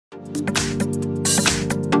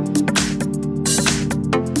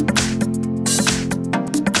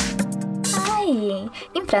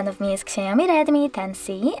front of me is XIAOMI Redmi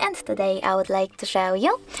 10C, and today I would like to show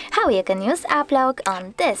you how you can use app lock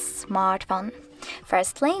on this smartphone.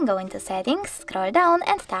 Firstly, go into settings, scroll down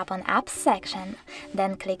and tap on apps section.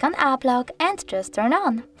 Then click on app lock and choose turn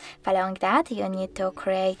on. Following that, you need to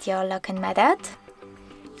create your login method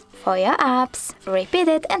for your apps, repeat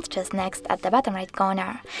it and choose next at the bottom right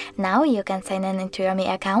corner. Now you can sign in into your Mi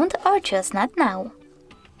account or choose not now.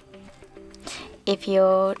 If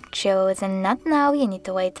you choose not now, you need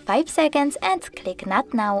to wait 5 seconds and click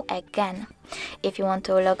not now again. If you want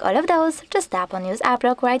to lock all of those, just tap on use app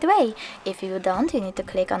lock right away. If you don't, you need to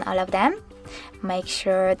click on all of them. Make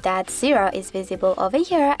sure that 0 is visible over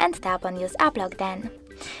here and tap on use app lock then.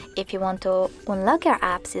 If you want to unlock your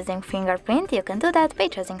apps using fingerprint, you can do that by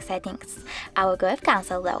choosing settings. I will go with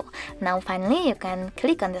cancel though. Now finally you can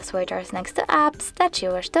click on the switchers next to apps that you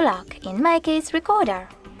wish to lock, in my case Recorder.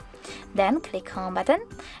 Then click home button,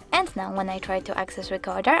 and now when I try to access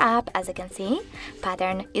Recorder app, as you can see,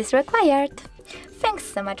 pattern is required. Thanks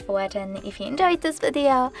so much for watching. If you enjoyed this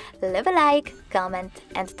video, leave a like, comment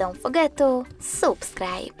and don't forget to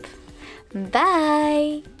subscribe.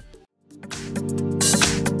 Bye!